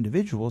from those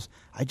individuals.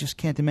 I just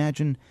can't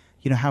imagine,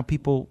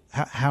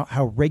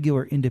 how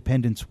regular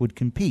independents would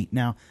compete.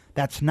 Now,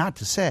 that's not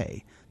to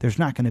say there's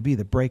not going to be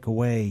the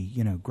breakaway,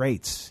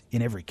 greats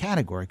in every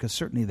category, because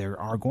certainly there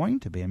are going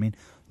to be. I mean,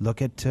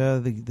 look at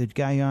the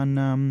guy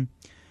on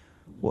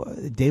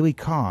Daily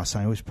Kos,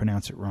 I always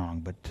pronounce it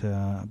wrong, but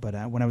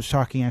when I was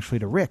talking actually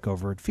to Rick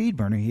over at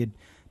FeedBurner, he had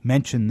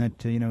mentioned that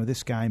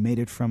this guy made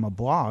it from a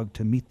blog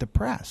to Meet the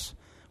Press,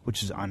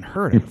 which is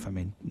unheard of. I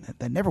mean,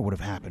 that never would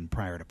have happened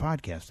prior to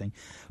podcasting.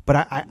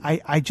 But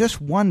I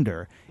just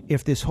wonder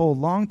if this whole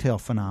long tail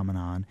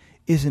phenomenon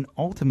isn't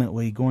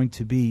ultimately going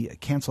to be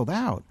canceled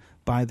out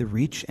by the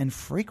reach and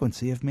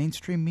frequency of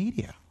mainstream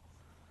media.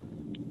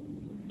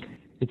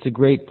 It's a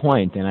great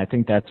point, and I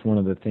think that's one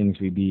of the things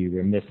we'd be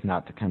remiss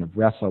not to kind of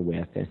wrestle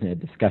with in a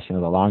discussion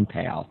of the long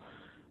tail.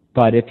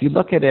 But if you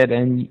look at it,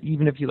 and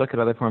even if you look at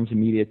other forms of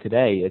media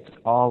today, it's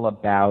all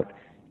about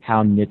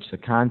how niche the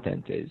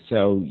content is.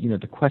 So,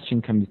 the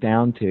question comes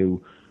down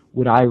to,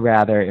 would I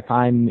rather, if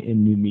I'm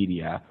in new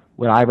media,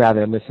 would I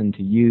rather listen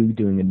to you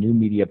doing a new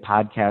media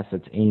podcast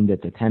that's aimed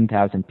at the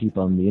 10,000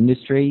 people in the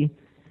industry?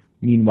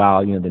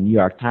 Meanwhile, the New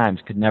York Times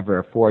could never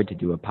afford to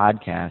do a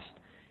podcast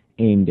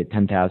aimed at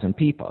 10,000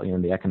 people.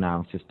 The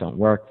economics just don't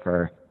work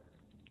for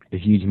a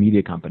huge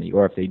media company.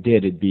 Or if they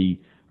did, it'd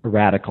be a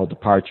radical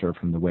departure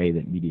from the way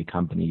that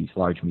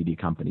large media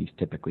companies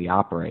typically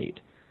operate.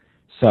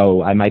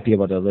 So I might be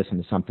able to listen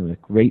to something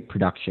with great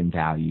production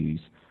values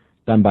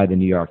done by the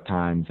New York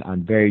Times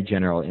on very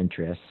general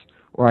interests,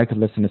 or I could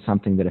listen to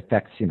something that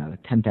affects, the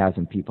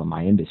 10,000 people in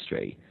my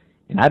industry.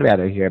 And I'd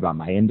rather hear about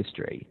my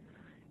industry.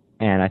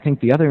 And I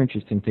think the other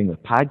interesting thing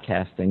with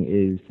podcasting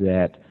is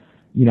that,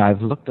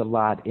 I've looked a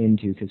lot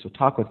into, because we'll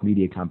talk with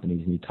media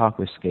companies and you talk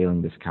with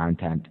scaling this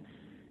content.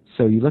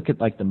 So you look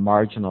at like the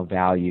marginal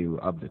value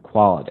of the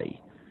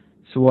quality.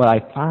 So what I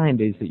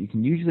find is that you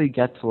can usually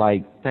get to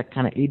like that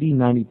kind of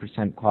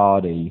 80-90%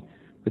 quality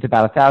with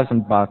about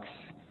 $1,000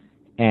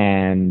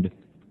 and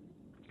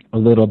a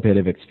little bit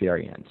of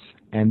experience.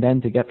 And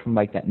then to get from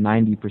like that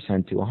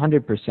 90% to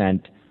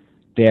 100%,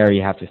 there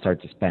you have to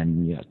start to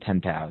spend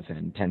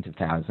tens of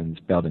thousands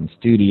building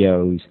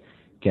studios,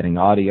 getting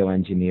audio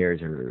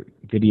engineers or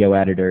video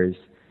editors.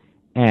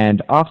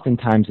 And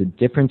oftentimes the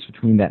difference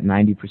between that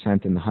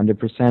 90% and the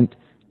 100%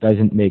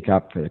 doesn't make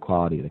up for the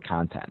quality of the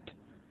content.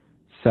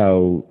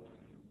 So,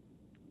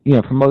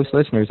 for most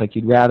listeners,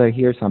 you'd rather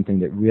hear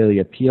something that really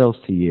appeals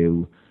to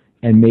you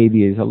and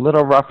maybe is a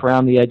little rough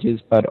around the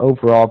edges, but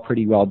overall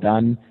pretty well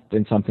done,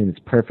 than something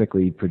that's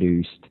perfectly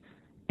produced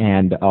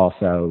and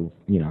also,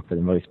 for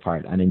the most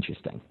part,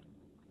 uninteresting.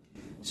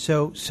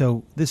 So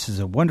this is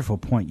a wonderful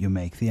point you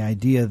make. The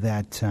idea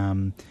that,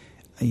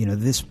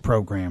 this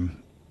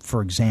program,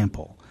 for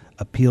example,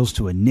 appeals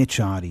to a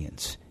niche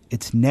audience.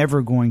 It's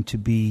never going to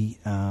be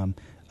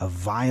a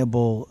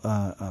viable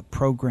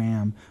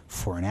program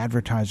for an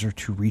advertiser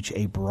to reach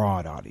a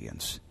broad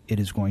audience. It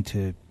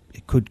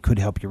could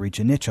help you reach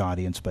a niche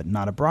audience, but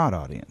not a broad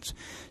audience.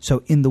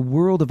 So in the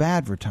world of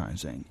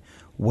advertising,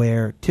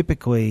 where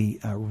typically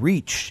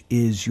reach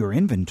is your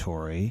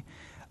inventory,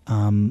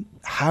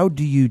 how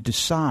do you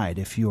decide,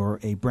 if you're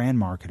a brand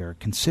marketer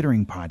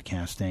considering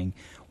podcasting,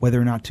 whether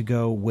or not to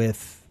go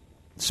with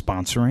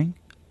sponsoring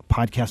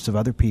podcasts of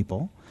other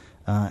people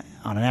on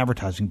an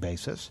advertising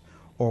basis,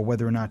 or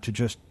whether or not to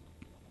just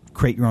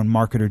create your own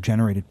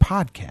marketer-generated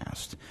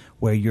podcast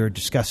where you're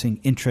discussing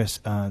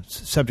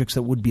subjects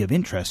that would be of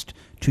interest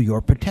to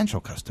your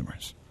potential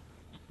customers?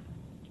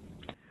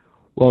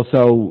 Well,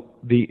 so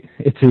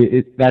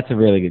that's a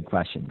really good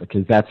question,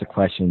 because that's a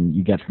question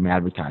you get from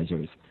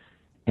advertisers.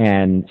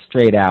 And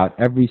straight out,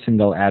 every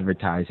single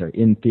advertiser,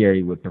 in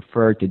theory, would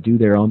prefer to do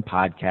their own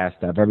podcast,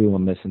 to have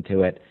everyone listen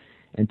to it,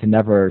 and to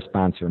never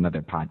sponsor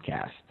another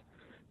podcast.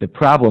 The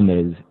problem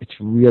is it's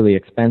really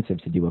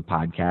expensive to do a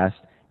podcast,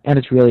 and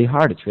it's really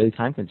hard. It's really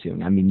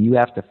time-consuming. I mean, you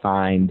have to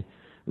find,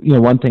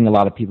 one thing a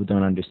lot of people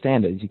don't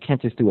understand is you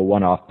can't just do a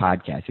one-off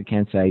podcast. You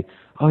can't say,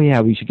 oh, yeah,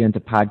 we should get into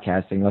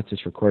podcasting. Let's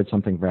just record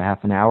something for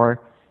half an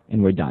hour,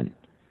 and we're done.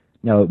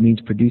 No, it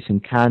means producing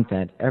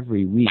content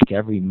every week,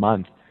 every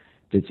month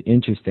that's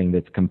interesting,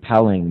 that's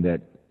compelling,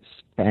 that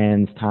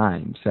spans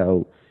time.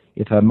 So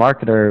if a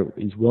marketer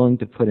is willing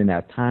to put in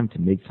that time to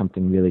make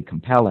something really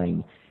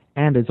compelling,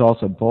 and is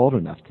also bold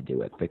enough to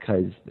do it,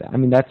 because,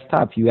 that's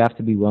tough. You have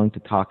to be willing to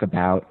talk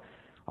about,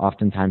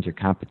 oftentimes, your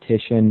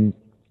competition,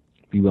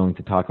 be willing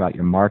to talk about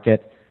your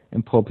market,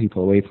 and pull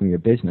people away from your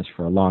business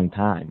for a long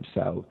time.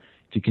 So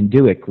if you can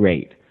do it,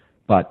 great.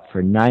 But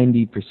for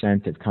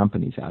 90% of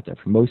companies out there,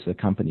 for most of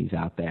the companies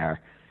out there,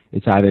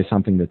 it's either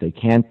something that they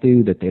can't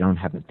do, that they don't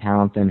have the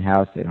talent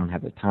in-house, they don't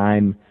have the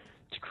time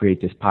to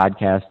create this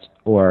podcast,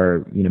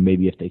 or,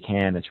 maybe if they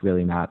can, it's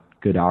really not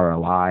good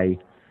ROI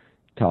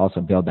to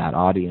also build that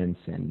audience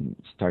and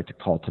start to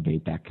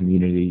cultivate that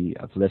community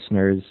of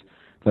listeners.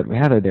 But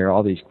rather, there are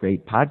all these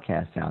great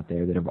podcasts out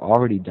there that have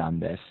already done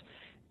this,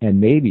 and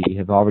maybe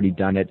have already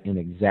done it in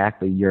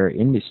exactly your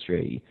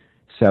industry.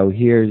 So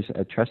here's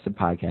a trusted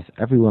podcast.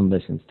 Everyone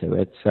listens to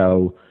it.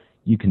 So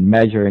you can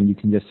measure and you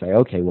can just say,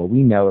 okay, well, we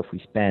know if we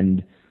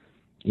spend,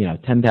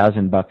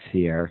 $10,000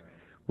 here,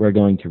 we're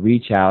going to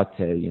reach out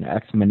to,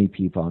 X many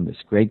people in this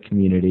great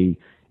community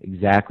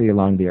exactly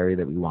along the area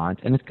that we want,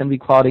 and it's going to be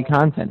quality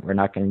content. We're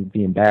not going to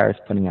be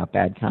embarrassed putting out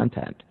bad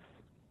content.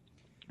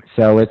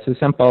 So it's a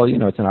simple,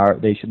 it's an art.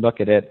 They should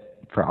look at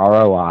it for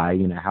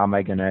ROI. How am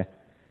I going to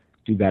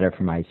do better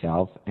for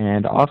myself?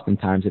 And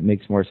oftentimes it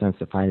makes more sense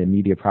to find a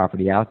media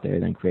property out there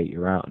than create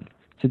your own.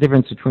 It's the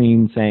difference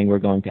between saying we're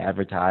going to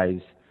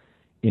advertise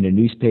in a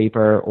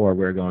newspaper or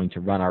we're going to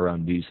run our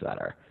own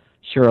newsletter.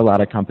 Sure, a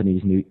lot of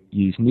companies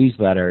use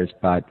newsletters,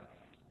 but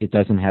it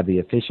doesn't have the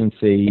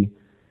efficiency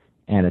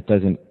and it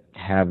doesn't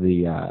have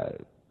the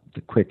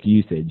quick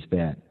usage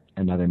that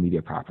another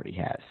media property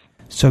has.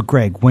 So,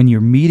 Greg, when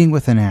you're meeting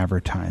with an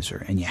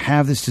advertiser and you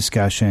have this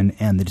discussion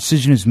and the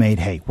decision is made,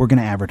 hey, we're going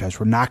to advertise.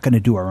 We're not going to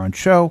do our own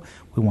show.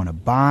 We want to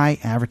buy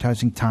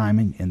advertising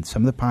time in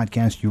some of the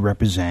podcasts you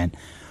represent.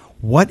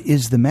 What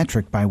is the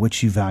metric by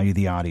which you value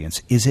the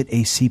audience? Is it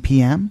a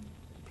CPM?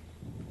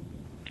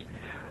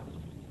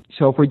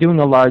 So if we're doing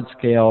a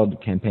large-scale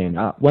campaign,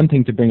 one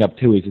thing to bring up,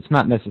 too, is it's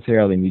not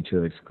necessarily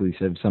mutually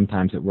exclusive.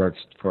 Sometimes it works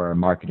for a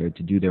marketer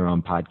to do their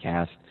own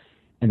podcast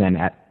and then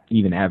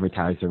even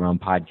advertise their own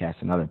podcast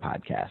and other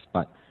podcasts.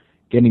 But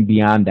getting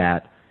beyond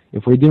that,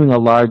 if we're doing a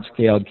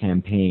large-scale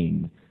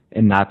campaign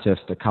and not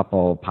just a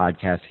couple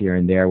podcasts here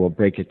and there, we'll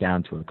break it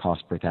down to a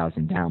cost per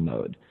thousand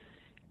download.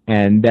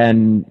 And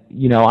then,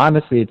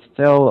 honestly, it's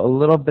still a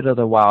little bit of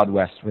the Wild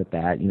West with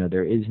that.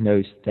 There is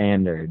no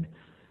standard.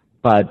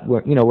 But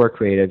we're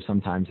creative.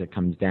 Sometimes it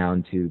comes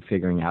down to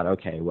figuring out,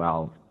 okay,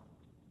 well,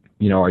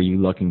 are you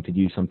looking to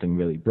do something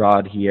really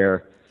broad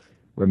here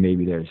where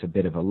maybe there's a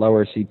bit of a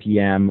lower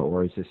CPM,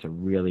 or is this a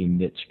really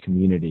niche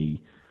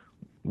community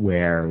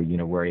where,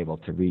 we're able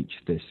to reach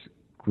this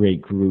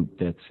great group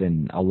that's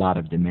in a lot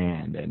of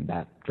demand and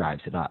that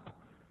drives it up.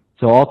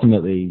 So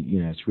ultimately,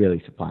 it's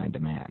really supply and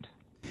demand.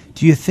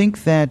 Do you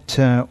think that,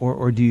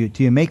 or do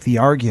you make the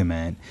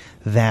argument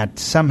that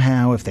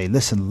somehow if they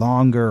listen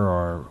longer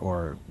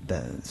or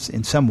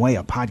in some way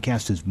a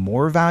podcast is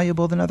more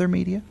valuable than other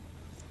media?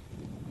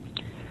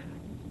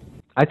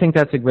 I think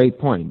that's a great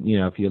point.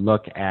 If you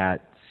look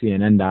at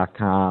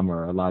CNN.com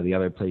or a lot of the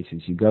other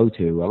places you go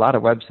to, a lot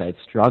of websites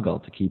struggle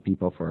to keep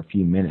people for a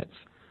few minutes.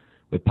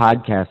 With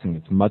podcasting,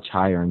 it's much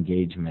higher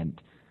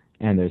engagement,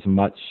 and there's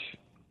much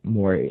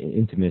more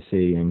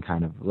intimacy and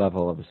kind of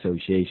level of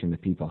association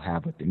that people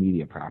have with the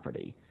media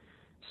property.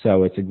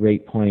 So it's a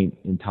great point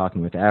in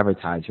talking with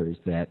advertisers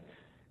that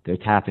they're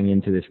tapping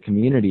into this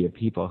community of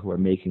people who are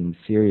making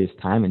serious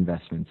time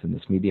investments in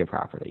this media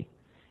property.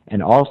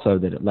 And also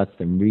that it lets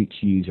them reach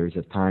users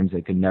at times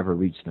they could never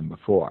reach them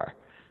before.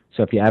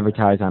 So if you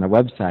advertise on a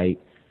website,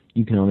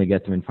 you can only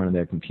get them in front of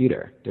their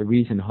computer. The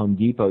reason Home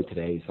Depot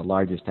today is the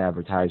largest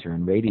advertiser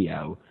in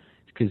radio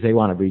is because they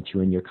want to reach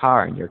you in your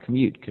car, in your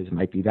commute, because it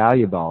might be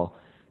valuable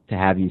to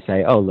have you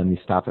say, oh, let me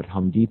stop at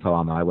Home Depot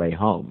on my way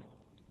home.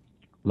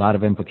 A lot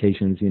of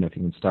implications, if you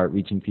can start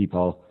reaching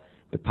people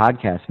with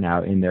podcasts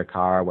now in their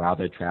car while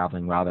they're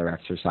traveling, while they're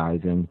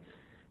exercising,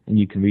 and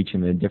you can reach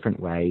them in a different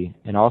way,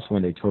 and also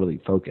when they're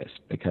totally focused,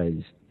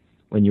 because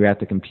when you're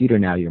at the computer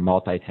now, you're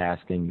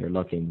multitasking, you're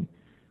looking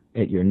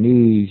at your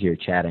news, you're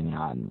chatting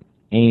on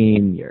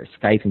AIM, you're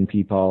Skyping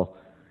people,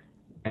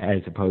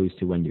 as opposed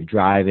to when you're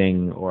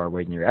driving or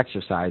when you're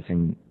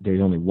exercising, there's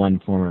only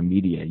one form of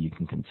media you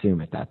can consume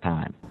at that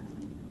time.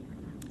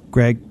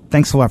 Greg,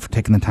 thanks a lot for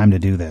taking the time to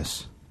do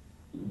this.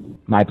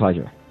 My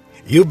pleasure.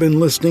 You've been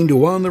listening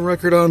to On the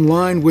Record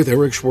Online with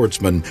Eric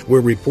Schwartzman,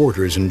 where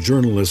reporters and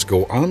journalists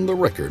go on the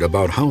record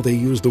about how they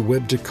use the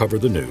web to cover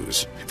the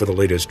news. For the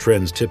latest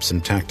trends, tips,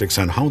 and tactics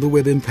on how the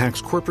web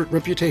impacts corporate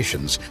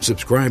reputations,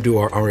 subscribe to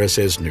our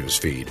RSS news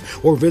feed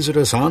or visit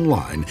us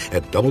online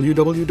at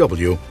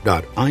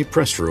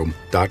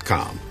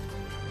www.ipressroom.com.